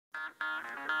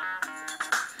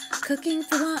Cooking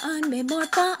for one made more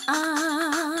fun.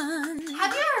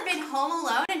 Have you ever been home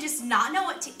alone and just not know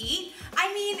what to eat?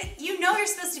 I mean, you know you're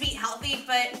supposed to be healthy,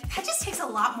 but that just takes a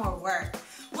lot more work.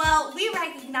 Well, we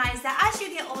recognize that as you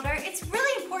get older, it's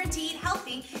really important to eat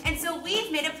healthy, and so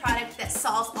we've made a product that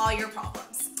solves all your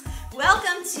problems.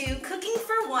 Welcome to Cooking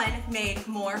for One Made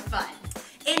More Fun.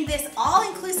 In this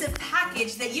all-inclusive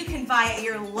package that you can buy at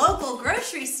your local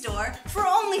grocery store for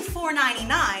only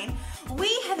 $4.99,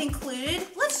 we have included,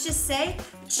 let's just say,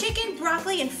 chicken,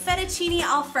 broccoli, and fettuccine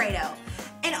alfredo.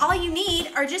 And all you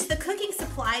need are just the cooking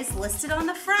supplies listed on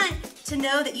the front to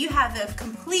know that you have a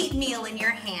complete meal in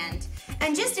your hand.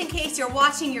 And just in case you're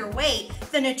watching your weight,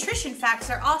 the nutrition facts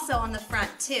are also on the front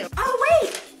too. Oh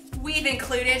wait! We've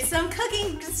included some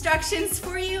cooking instructions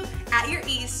for you at your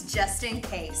ease just in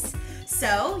case.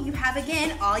 So you have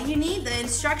again all you need, the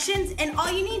instructions, and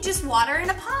all you need just water in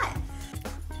a pot.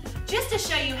 Just to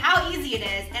show you how easy it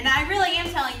is, and I really am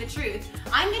telling the truth,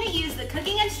 I'm going to use the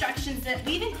cooking instructions that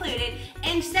we've included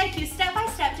and take you step by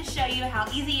step to show you how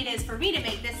easy it is for me to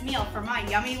make this meal for my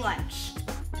yummy lunch.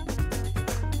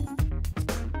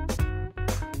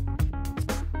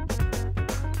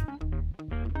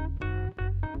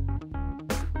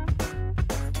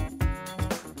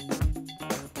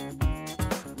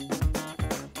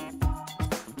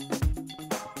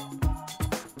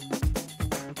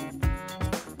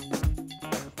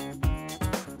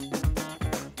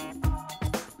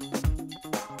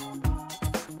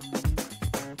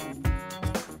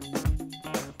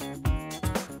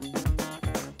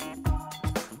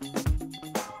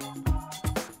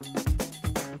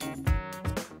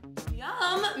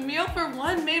 Meal for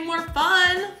one made more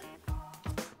fun.